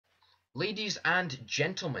Ladies and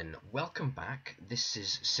gentlemen, welcome back. This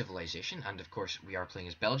is Civilization, and of course we are playing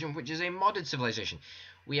as Belgium, which is a modded civilization.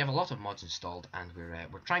 We have a lot of mods installed, and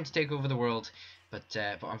we're trying to take over the world, but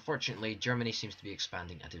unfortunately Germany seems to be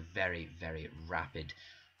expanding at a very rapid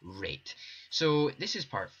rate. So this is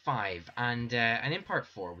part 5, and in part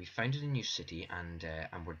 4 we founded a new city, and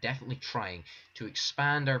we're definitely trying to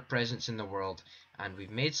expand our presence in the world, and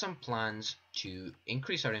we've made some plans to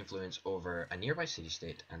increase our influence over a nearby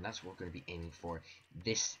city-state, and that's what we're going to be aiming for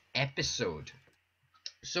this episode.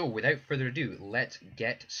 So without further ado, let's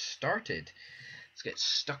get started. Let's get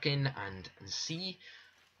stuck in and see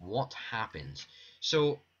what happens.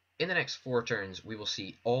 So in the next 4 turns we will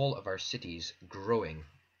see all of our cities growing,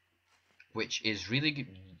 which is really good,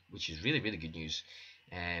 which is really good news.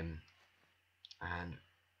 And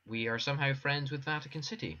we are somehow friends with Vatican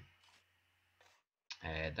City.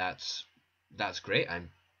 That's great. I'm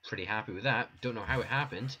pretty happy with that. Don't know how it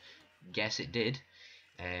happened. Guess it did.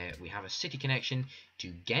 We have a city connection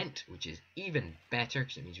to Ghent, which is even better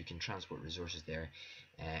because it means we can transport resources there,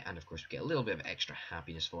 and of course we get a little bit of extra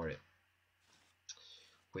happiness for it,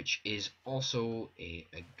 which is also a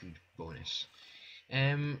good bonus.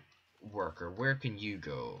 Worker, where can you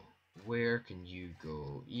go? Where can you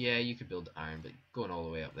go? Yeah, you could build iron, but going all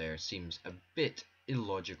the way up there seems a bit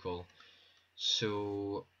illogical.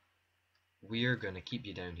 So we're going to keep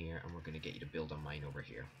you down here, and we're going to get you to build a mine over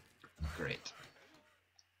here. Great.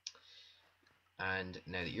 And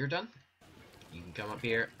now that you're done, you can come up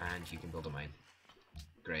here and you can build a mine.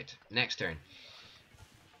 Great. Next turn.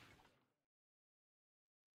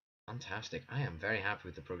 Fantastic. I am very happy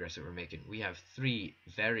with the progress that we're making. We have 3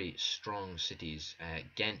 very strong cities.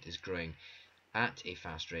 Ghent is growing at a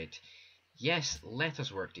fast rate. Yes, let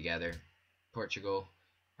us work together. Portugal,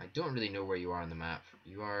 I don't really know where you are on the map.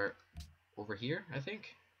 You are over here, I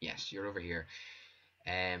think? Yes, you're over here.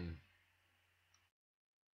 And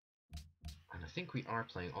I think we are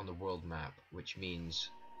playing on the world map, which means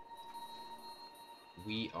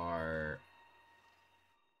we are...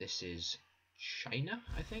 This is China,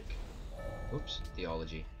 I think? Oops,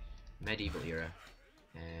 theology. Medieval era.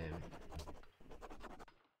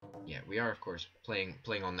 Yeah, we are of course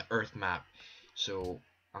playing on the Earth map. So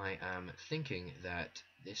I am thinking that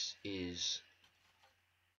this is...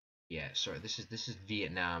 Yeah, sorry, this is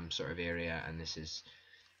Vietnam sort of area, and this is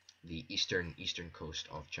the eastern coast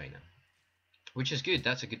of China, which is good.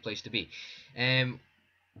 That's a good place to be.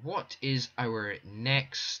 What is our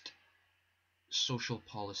next social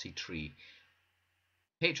policy tree?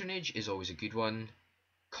 Patronage is always a good one.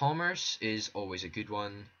 Commerce is always a good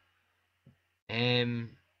one.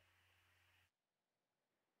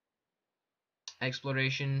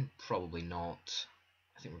 Exploration, probably not.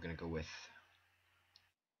 I think we're gonna go with...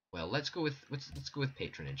 Well, let's go with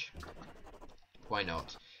patronage. Why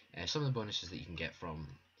not? Some of the bonuses that you can get from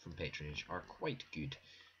patronage are quite good,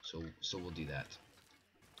 so we'll do that.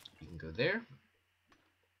 You can go there,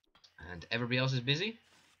 and everybody else is busy.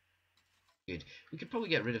 Good. We could probably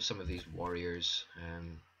get rid of some of these warriors,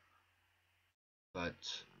 but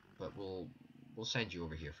we'll send you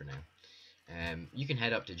over here for now. You can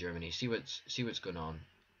head up to Germany, see what's going on.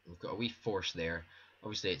 We've got a wee force there.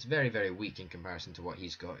 Obviously, it's very weak in comparison to what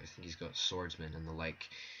he's got. I think he's got swordsmen and the like,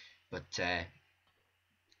 but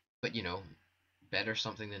you know, better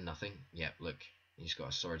something than nothing. Yep, look, he's got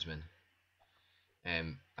a swordsman.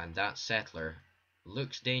 And that settler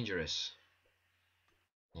looks dangerous,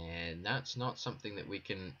 and that's not something that we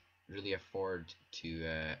can really afford to.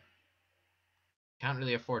 Can't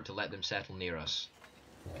really afford to let them settle near us.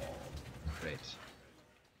 Great.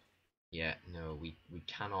 Yeah, no, we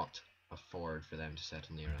cannot afford for them to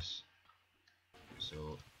settle near us.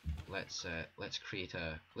 So let's create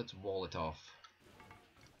a... let's wall it off.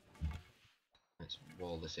 Let's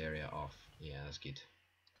wall this area off. Yeah, that's good.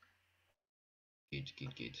 Good.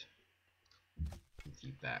 Move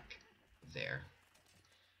you back there.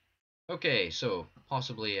 Okay, so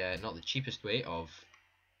possibly not the cheapest way of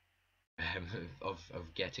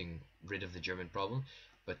getting rid of the German problem,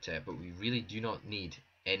 but we really do not need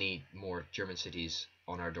any more German cities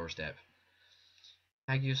on our doorstep.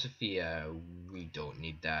 Hagia Sophia, we don't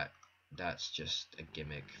need that. That's just a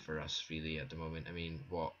gimmick for us really at the moment. I mean,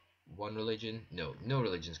 what, one religion? No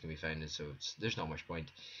religions can be founded, so there's not much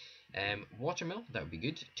point. Watermill, that would be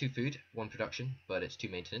good. 2 food, 1 production, but it's 2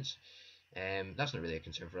 maintenance. That's not really a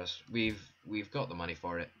concern for us. We've got the money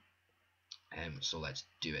for it. So let's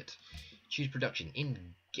do it. Choose production in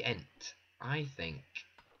Ghent. I think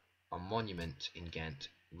a monument in Ghent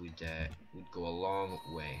would go a long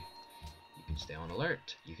way. You can stay on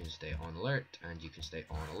alert. You can stay on alert, and you can stay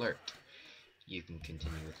on alert. You can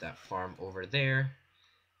continue with that farm over there,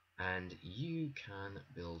 And you can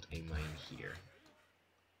build a mine here.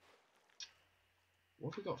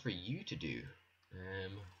 What have we got for you to do?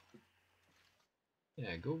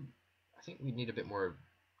 Yeah, go. I think we need a bit more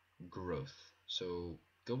growth. So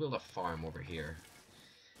go build a farm over here,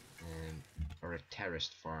 or a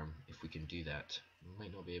terraced farm if we can do that. We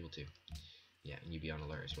might not be able to. Yeah, and you be on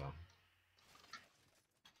alert as well.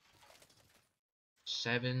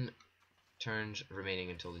 7 turns remaining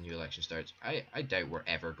until the new election starts. I doubt we're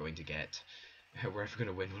ever going to get, we're ever going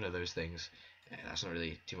to win one of those things. That's not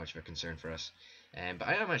really too much of a concern for us. But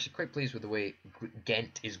I am actually quite pleased with the way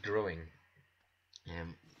Ghent is growing.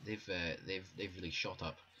 They've really shot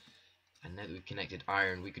up, and now that we've connected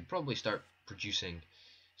iron, we could probably start producing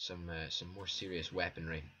some more serious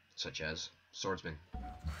weaponry, such as swordsmen.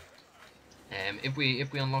 If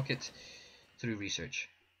we unlock it through research,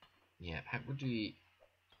 yeah. How would we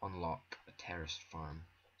unlock a terraced farm?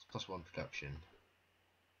 It's +1 production.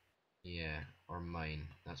 Yeah, or mine.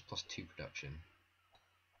 That's +2 production.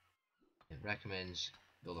 It recommends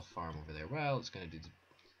build a farm over there. Well, it's gonna do the.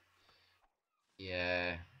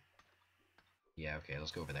 Yeah. Yeah. Okay,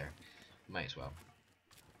 let's go over there. Might as well.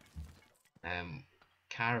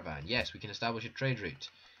 Caravan. Yes, we can establish a trade route,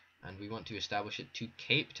 and we want to establish it to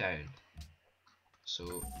Cape Town.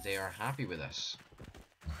 So they are happy with us.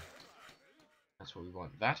 That's what we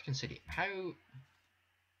want. Vatican City. How?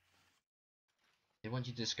 They want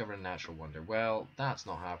you to discover a natural wonder. Well, that's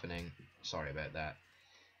not happening. Sorry about that.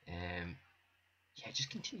 Yeah,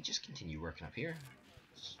 just continue working up here.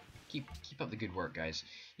 Just keep up the good work, guys.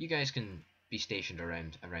 You guys can be stationed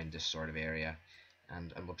around this sort of area,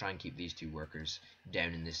 and we'll try and keep these 2 workers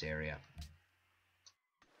down in this area.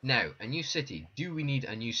 Now, a new city. Do we need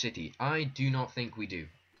a new city? I do not think we do.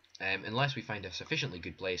 Unless we find a sufficiently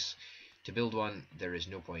good place to build one, there is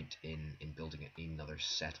no point in building another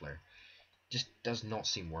settler. Just does not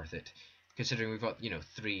seem worth it, considering we've got,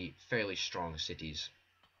 3 fairly strong cities.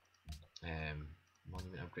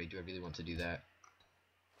 Monument upgrade. Do I really want to do that?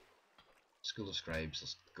 School of Scribes.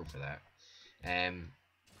 Let's go for that.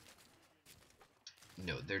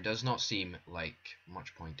 No, there does not seem like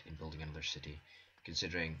much point in building another city,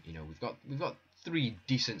 considering we've got 3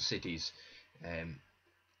 decent cities,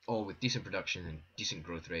 all with decent production and decent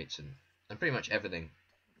growth rates, and pretty much everything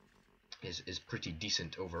is pretty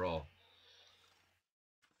decent overall.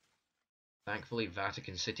 Thankfully,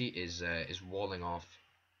 Vatican City is walling off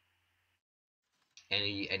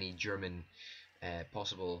any German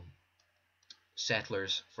possible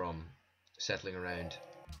settlers from settling around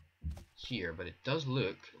here, but it does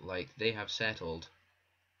look like they have settled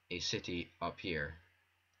a city up here.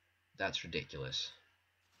 That's ridiculous.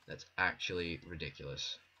 That's actually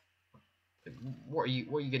ridiculous. What are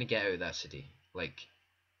you gonna get out of that city? Like,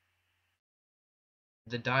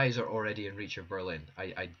 the dyes are already in reach of Berlin.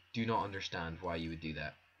 I do not understand why you would do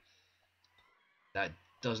that. That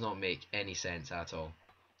does not make any sense at all.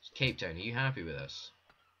 Cape Town, are you happy with us?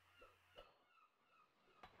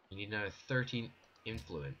 You need now 13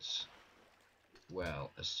 influence.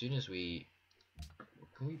 Well, as soon as we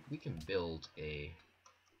can build a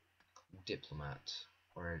diplomat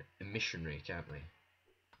or a missionary, can't we?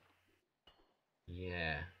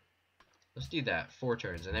 Yeah. Let's do that. 4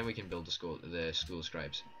 turns, and then we can build the school of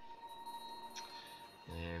scribes.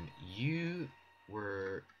 You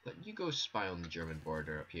go spy on the German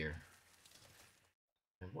border up here.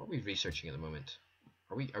 And what are we researching at the moment?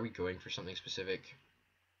 Are we going for something specific?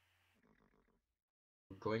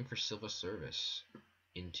 We're going for civil service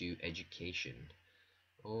into education.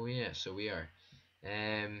 Oh yeah, so we are.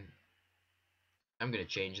 I'm gonna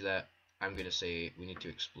change that. I'm gonna say we need to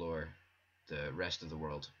explore the rest of the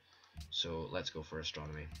world. So let's go for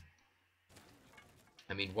astronomy.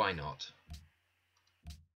 I mean, why not?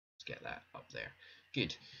 Let's get that up there.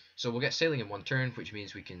 Good. So we'll get sailing in 1 turn, which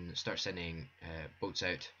means we can start sending boats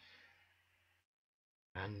out.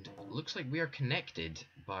 And looks like we are connected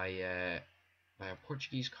by a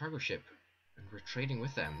Portuguese cargo ship, and we're trading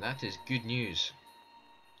with them. That is good news.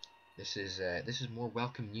 This is more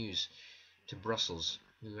welcome news to Brussels,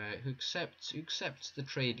 who accepts the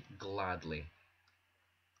trade gladly.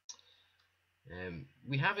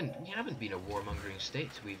 We haven't been a warmongering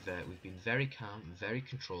state. We've been very calm, very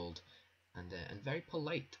controlled, and very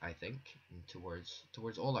polite, I think,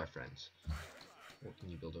 towards all our friends. What can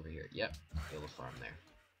you build over here? Yep, build a farm there.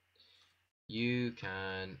 You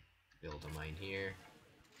can build a mine here,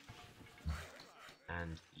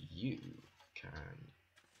 and you can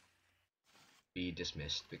be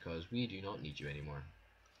dismissed because we do not need you anymore.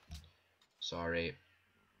 Sorry.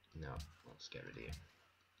 No, let's get rid of you.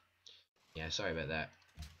 Yeah, sorry about that.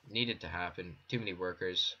 Needed to happen. Too many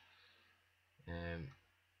workers.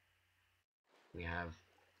 we have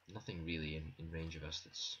nothing really in range of us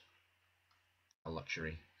that's a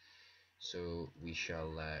luxury. So we shall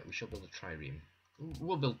build a trireme.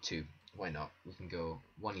 We'll build two. Why not? We can go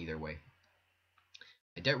one either way.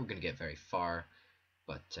 I doubt we're going to get very far,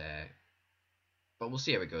 but we'll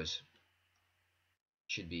see how it goes.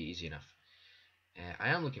 Should be easy enough. I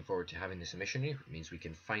am looking forward to having this missionary. It means we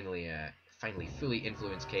can finally fully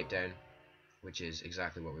influence Cape Town, which is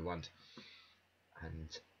exactly what we want. And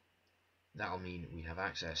that'll mean we have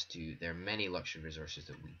access to their many luxury resources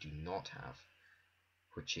that we do not have,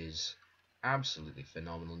 which is absolutely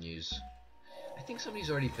phenomenal news. I think somebody's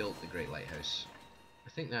already built the Great Lighthouse. I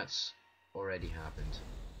think that's already happened.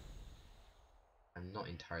 I'm not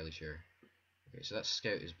entirely sure. Okay, so that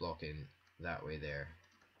scout is blocking that way there.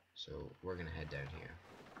 So we're gonna head down here.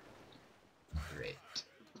 Great.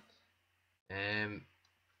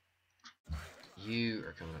 You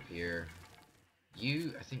are coming up here.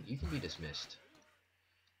 You, I think you can be dismissed.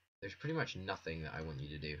 There's pretty much nothing that I want you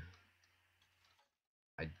to do.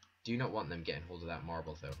 I do not want them getting hold of that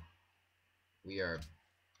marble though. We are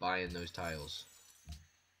buying those tiles.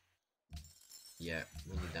 Yeah,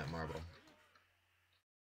 we need that marble.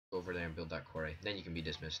 Go over there and build that quarry. Then you can be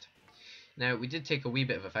dismissed. Now, we did take a wee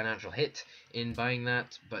bit of a financial hit in buying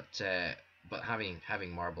that, but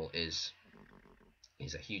having marble is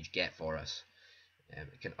a huge get for us.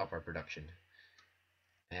 It can up our production.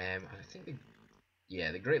 And I think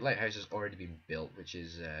the Great Lighthouse has already been built, which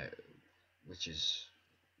is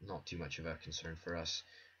not too much of a concern for us,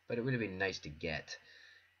 but it would have been nice to get.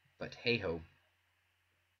 But hey ho.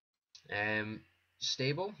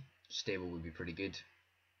 Stable would be pretty good.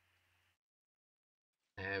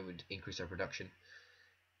 Would increase our production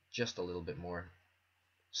just a little bit more.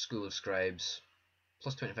 School of Scribes,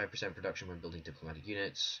 plus 25% production when building diplomatic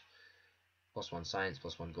units, plus 1 science,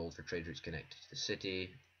 plus 1 gold for trade routes connected to the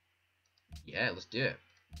city. Yeah, let's do it.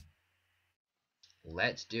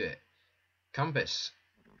 Let's do it. Compass,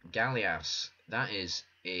 Galleass, that is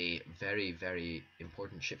a very, very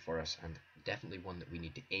important ship for us, and definitely one that we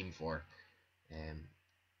need to aim for.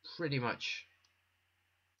 Pretty much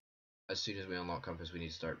as soon as we unlock Compass, we need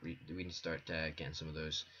to start getting some of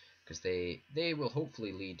those, because they will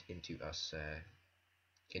hopefully lead into us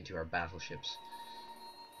into our battleships,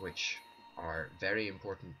 which are very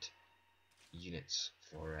important units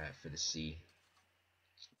for the sea.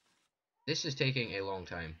 This is taking a long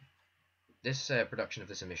time. This production of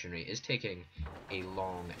this missionary is taking a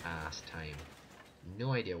long ass time.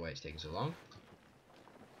 No idea why it's taking so long.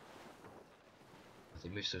 They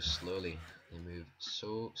move so slowly. They move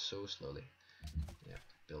so slowly. Yeah,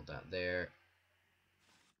 build that there.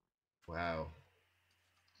 Wow.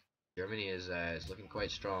 Germany is looking quite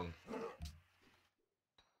strong.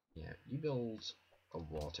 Yeah, you build a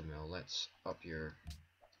watermill. Let's up your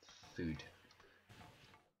food.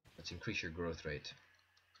 Let's increase your growth rate.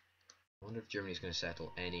 I wonder if Germany's going to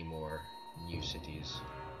settle any more new cities.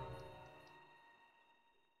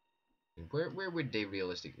 Where would they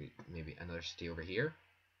realistically? Maybe another city over here?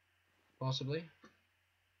 Possibly?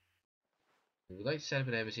 We would like to set up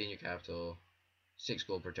an embassy in your capital. 6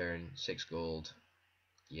 gold per turn, 6 gold.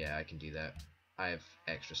 Yeah, I can do that. I have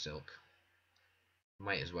extra silk.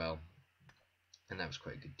 Might as well. And that was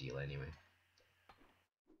quite a good deal anyway.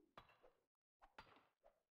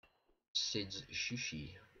 Sid's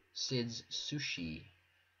Sushi.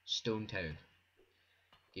 Stone Town.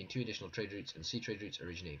 Gain 2 additional trade routes and sea trade routes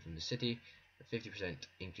originating from the city. A 50%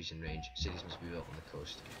 increase in range. Cities must be built on the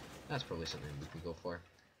coast. That's probably something we can go for.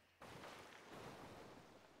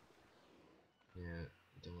 Yeah,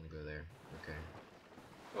 don't want to go there. Okay.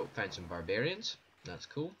 Oh, found some barbarians. That's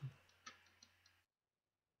cool.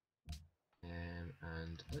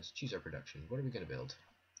 And let's choose our production. What are we going to build?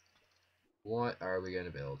 What are we going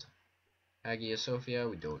to build? Hagia Sophia,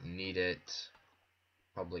 we don't need it.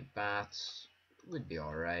 Public baths would be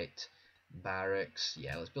alright. Barracks,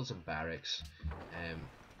 yeah, let's build some barracks.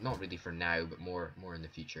 Not really for now, but more in the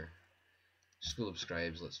future. School of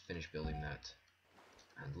Scribes, let's finish building that.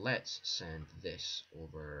 And let's send this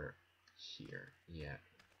over here. Yeah.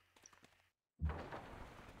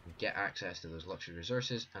 Get access to those luxury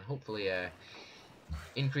resources and hopefully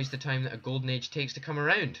increase the time that a golden age takes to come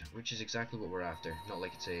around, which is exactly what we're after. Not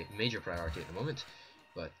like it's a major priority at the moment,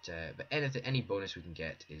 but any bonus we can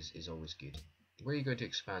get is always good. Where are you going to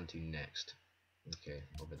expand to next? Okay,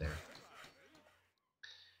 over there.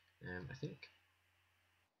 I think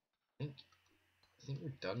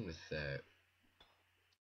we're done with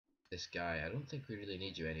this guy. I don't think we really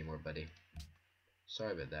need you anymore, buddy.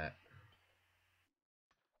 Sorry about that.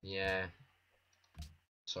 Yeah.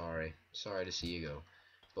 Sorry to see you go.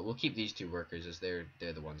 But we'll keep these 2 workers as they're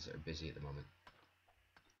the ones that are busy at the moment.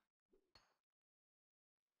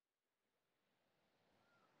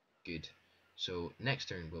 Good. So next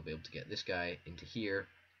turn we'll be able to get this guy into here,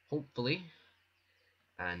 hopefully,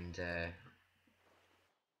 and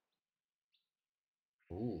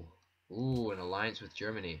ooh, an alliance with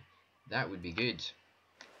Germany. That would be good.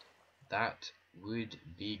 That would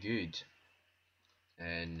be good.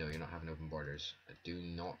 And no, you're not having open borders. I do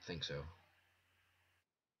not think so.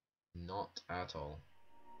 Not at all.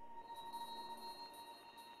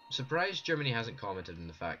 I'm surprised Germany hasn't commented on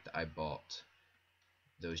the fact that I bought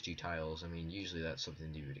those two tiles. I mean, usually that's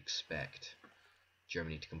something you would expect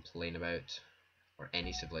Germany to complain about, or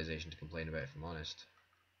any civilization to complain about, if I'm honest.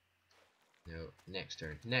 No, next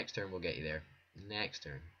turn. Next turn we'll get you there. Next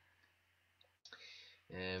turn.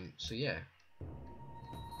 So yeah.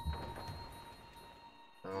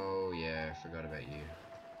 Oh yeah, I forgot about you.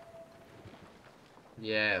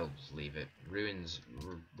 Yeah, I'll just leave it. Ruins,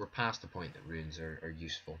 we're past the point that ruins are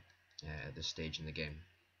useful at this stage in the game.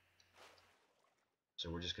 So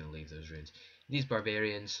we're just going to leave those ruins. These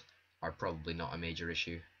barbarians are probably not a major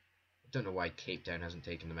issue. I don't know why Cape Town hasn't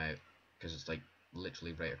taken them out, because it's like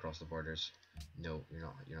literally right across the borders. No, you're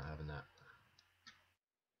not having that.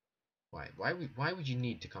 Why? Why would you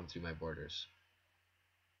need to come through my borders?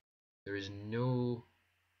 There is no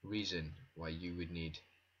reason why you would need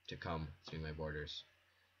to come through my borders.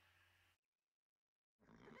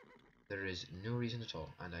 There is no reason at all,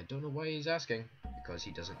 and I don't know why he's asking, because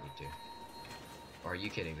he doesn't need to. Are you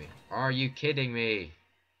kidding me? Are you kidding me?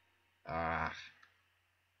 Ah.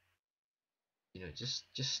 You know, just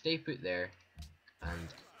stay put there,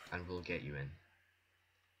 and we'll get you in.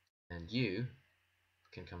 And you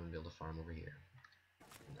can come and build a farm over here.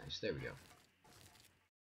 Nice, there we go.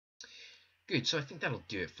 Good, so I think that'll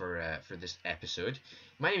do it for this episode.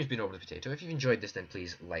 My name has been Over the Potato. If you've enjoyed this, then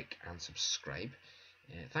please like and subscribe.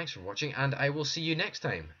 Thanks for watching, and I will see you next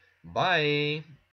time. Bye!